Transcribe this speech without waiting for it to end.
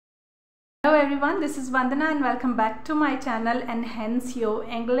Hello everyone, this is Vandana and welcome back to my channel Enhance Your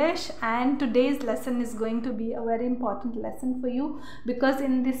English. And today's lesson is going to be a very important lesson for you, because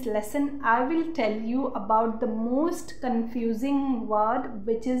in this lesson I will tell you about the most confusing word,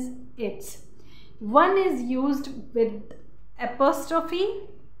 which is its. One is used with apostrophe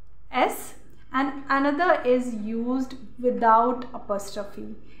s and another is used without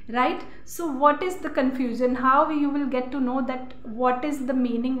apostrophe, right? So what is the confusion? How you will get to know that what is the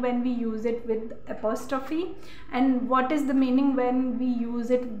meaning when we use it with apostrophe and what is the meaning when we use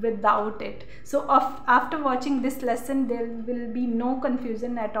it without it. So after watching this lesson there will be no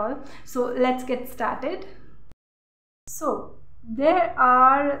confusion at all. So let's get started. So there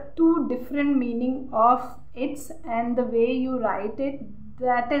are two different meaning of its, and the way you write it,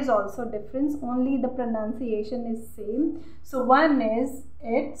 that is also difference, only the pronunciation is same. So one is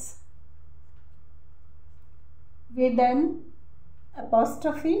its with an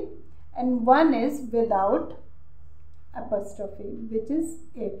apostrophe and one is without apostrophe, which is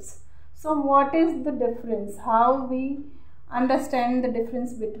its. So what is the difference? How we understand the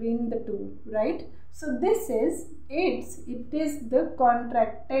difference between the two, right? So this is its, it is the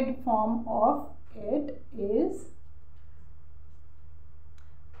contracted form of it is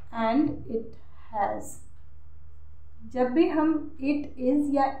and it has. जब भी हम it is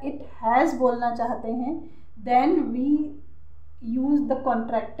या it has बोलना चाहते हैं, then we use the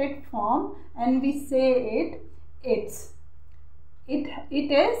contracted form and we say its. It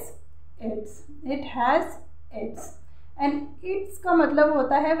is its, it has its. And its का मतलब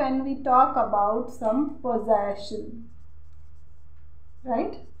होता है when we talk about some possession,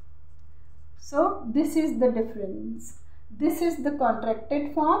 right? So this is the difference. This is the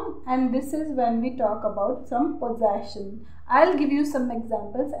contracted form and this is when we talk about some possession. I'll give you some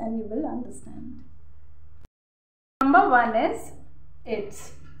examples and you will understand. Number one is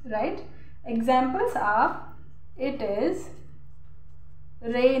its, right? Examples are: it is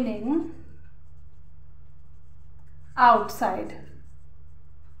raining outside.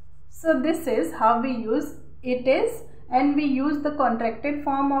 So this is how we use it is, and we use the contracted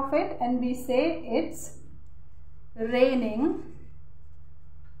form of it and we say it's raining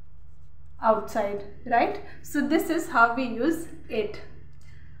outside, right? So this is how we use it.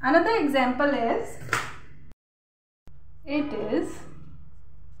 Another example is: it is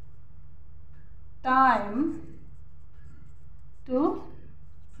time to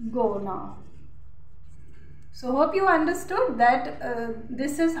go now. So hope you understood that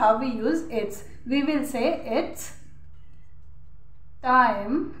this is how we use its. We will say it's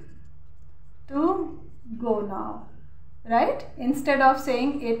time to go now, right? Instead of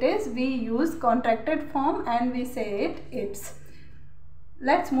saying it is, we use contracted form and we say its.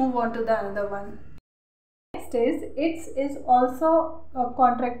 Let's move on to the another one. Next is its is also a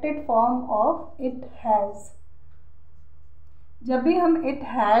contracted form of it has. जब भी हम it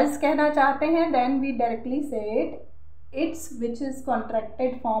has कहना चाहते हैं, then we directly say its, which is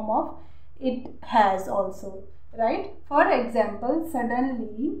contracted form of it has also, right? For example,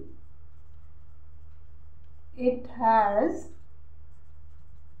 suddenly it has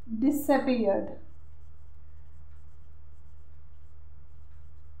disappeared,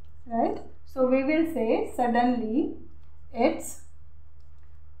 right? So we will say suddenly it's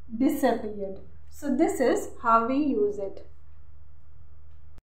disappeared. So this is how we use it.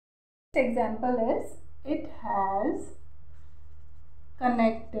 Example is: it has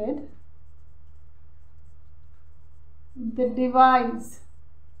connected the device,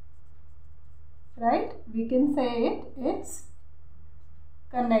 right? We can say it's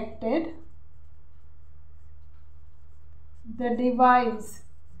connected the device.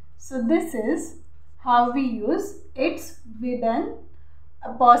 So this is how we use its with an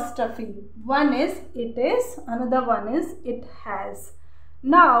apostrophe. One is it is, another one is it has.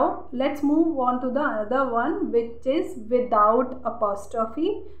 Now let's move on to the other one, which is without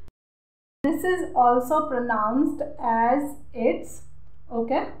apostrophe. This is also pronounced as its,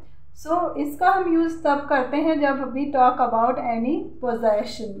 okay? So इसका हम use तब करते हैं जब we talk about any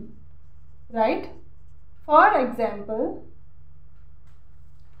possession, right? For example,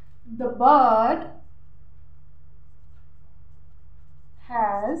 the bird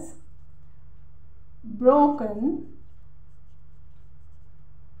has broken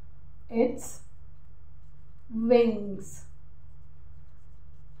its wings,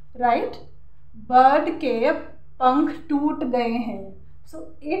 right? Bird के पंख टूट गए हैं. So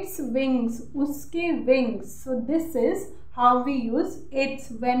its wings, उसके wings. So this is how we use its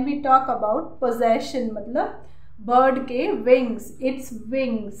when we talk about possession. मतलब bird के wings, its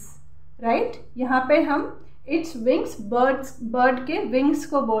wings, right? यहाँ पे हम its wings, bird के wings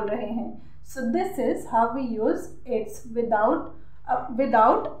को बोल रहे हैं. So this is how we use its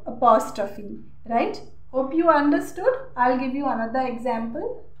without apostrophe, right? Hope you understood. I'll give you another example.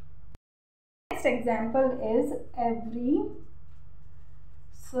 Next example is every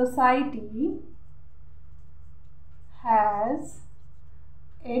society has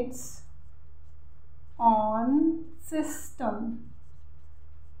its own system,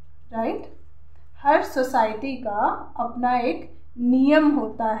 right? Her society का अपना एक नियम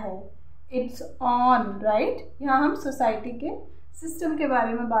होता है. It's on, right? यहाँ हम society के system के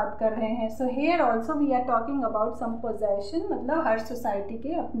बारे में बात कर रहे हैं. So here also we are talking about some possession. मतलब हर सोसाइटी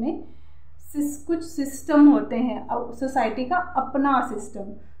के अपने कुछ सिस्टम होते हैं, सोसाइटी का अपना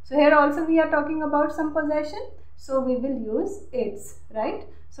system. So here also we are talking about some possession. So we will use it's, right?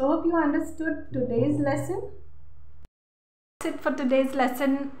 So hope you understood today's lesson. That's it for today's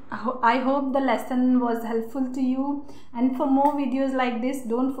lesson. I hope the lesson was helpful to you, and for more videos like this,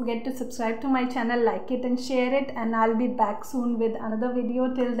 don't forget to subscribe to my channel, like it and share it, and I'll be back soon with another video.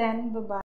 Till then, bye bye.